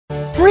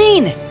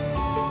Rean!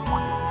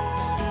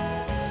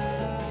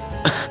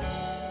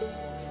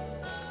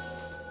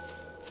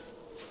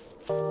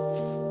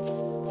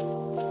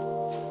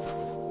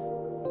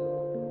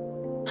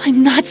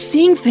 I'm not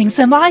seeing things,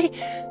 am I?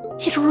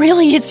 It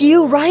really is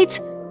you, right?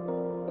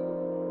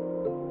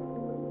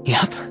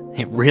 Yep,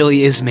 it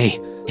really is me.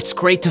 It's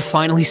great to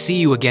finally see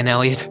you again,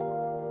 Elliot.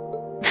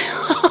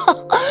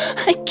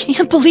 I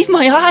can't believe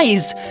my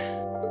eyes.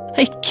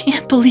 I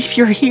can't believe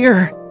you're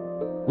here.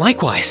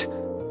 Likewise.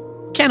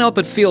 Can't help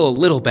but feel a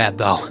little bad,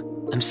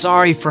 though. I'm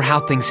sorry for how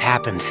things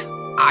happened.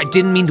 I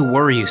didn't mean to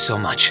worry you so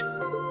much.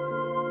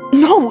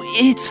 No,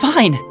 it's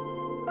fine.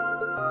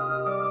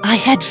 I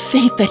had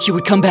faith that you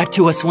would come back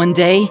to us one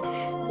day.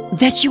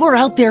 That you were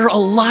out there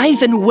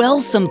alive and well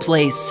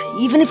someplace,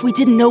 even if we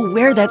didn't know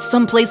where that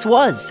someplace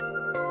was.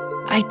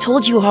 I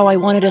told you how I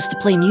wanted us to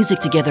play music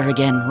together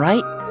again,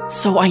 right?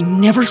 So I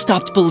never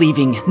stopped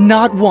believing,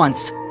 not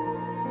once.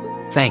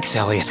 Thanks,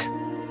 Elliot.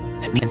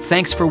 And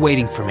thanks for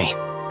waiting for me.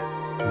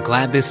 I'm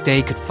glad this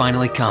day could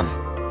finally come.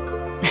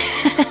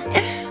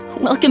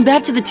 Welcome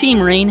back to the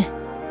team, Rean.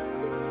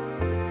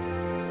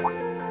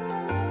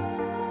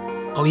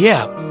 Oh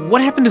yeah,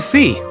 what happened to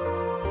Fee?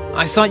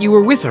 I thought you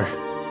were with her.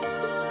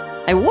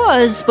 I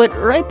was, but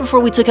right before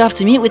we took off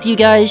to meet with you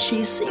guys,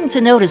 she seemed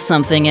to notice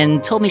something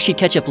and told me she'd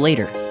catch up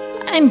later.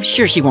 I'm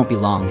sure she won't be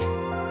long.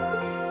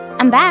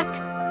 I'm back.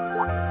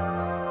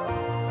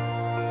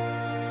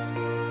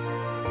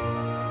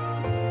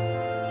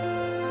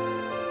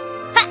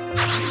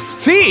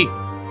 Fee!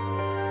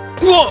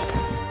 Whoa!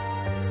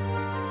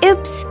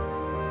 Oops.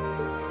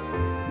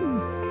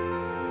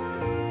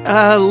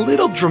 A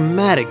little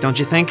dramatic, don't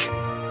you think?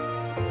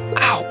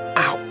 Ow,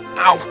 ow,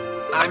 ow.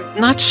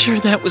 I'm not sure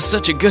that was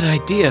such a good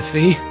idea,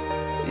 Fee.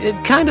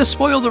 It'd kinda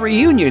spoil the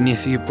reunion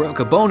if you broke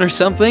a bone or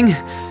something.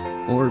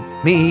 Or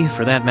me,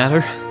 for that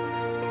matter.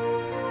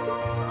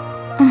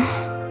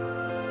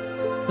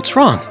 What's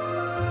wrong?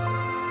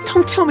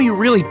 Don't tell me you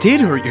really did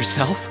hurt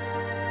yourself.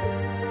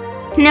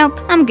 Nope,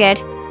 I'm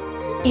good.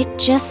 It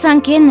just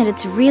sunk in that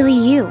it's really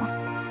you.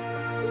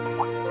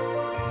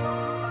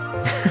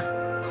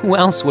 Who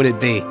else would it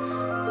be?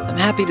 I'm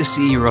happy to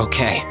see you're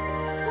okay.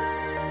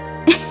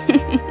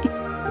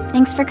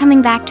 Thanks for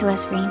coming back to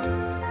us, Rean.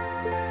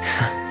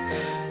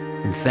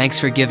 And thanks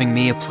for giving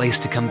me a place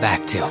to come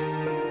back to.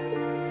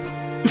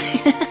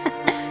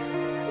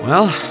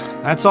 Well,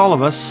 that's all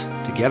of us,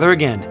 together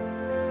again.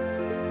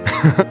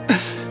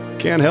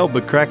 Can't help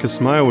but crack a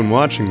smile when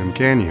watching them,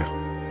 can you?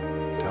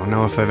 Don't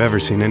know if I've ever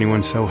seen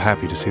anyone so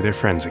happy to see their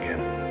friends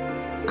again.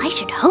 I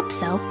should hope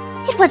so.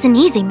 It wasn't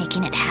easy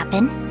making it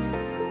happen.